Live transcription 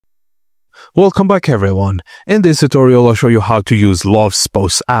Welcome back everyone. In this tutorial I'll show you how to use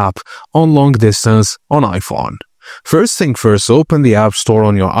lovespouse app on long distance on iPhone. First thing first, open the App Store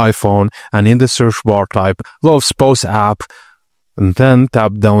on your iPhone and in the search bar type lovespouse app and then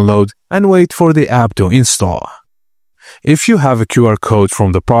tap download and wait for the app to install. If you have a QR code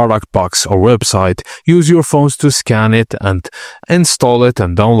from the product box or website, use your phones to scan it and install it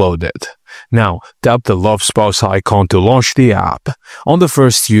and download it. Now, tap the lovespouse icon to launch the app. On the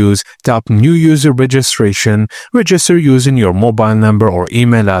first use, tap New User Registration, register using your mobile number or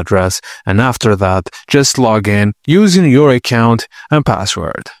email address, and after that, just log in using your account and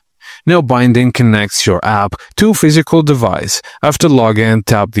password. Now binding connects your app to a physical device. After login,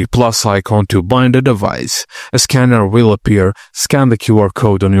 tap the plus icon to bind the device. A scanner will appear. Scan the QR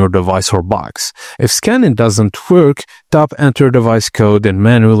code on your device or box. If scanning doesn't work, tap enter device code and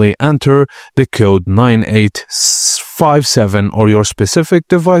manually enter the code 9857 or your specific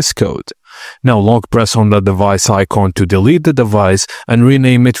device code. Now long press on the device icon to delete the device and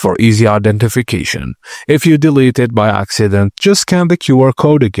rename it for easy identification. If you delete it by accident, just scan the QR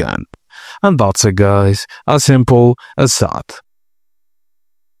code again. And that's it guys, as simple as that.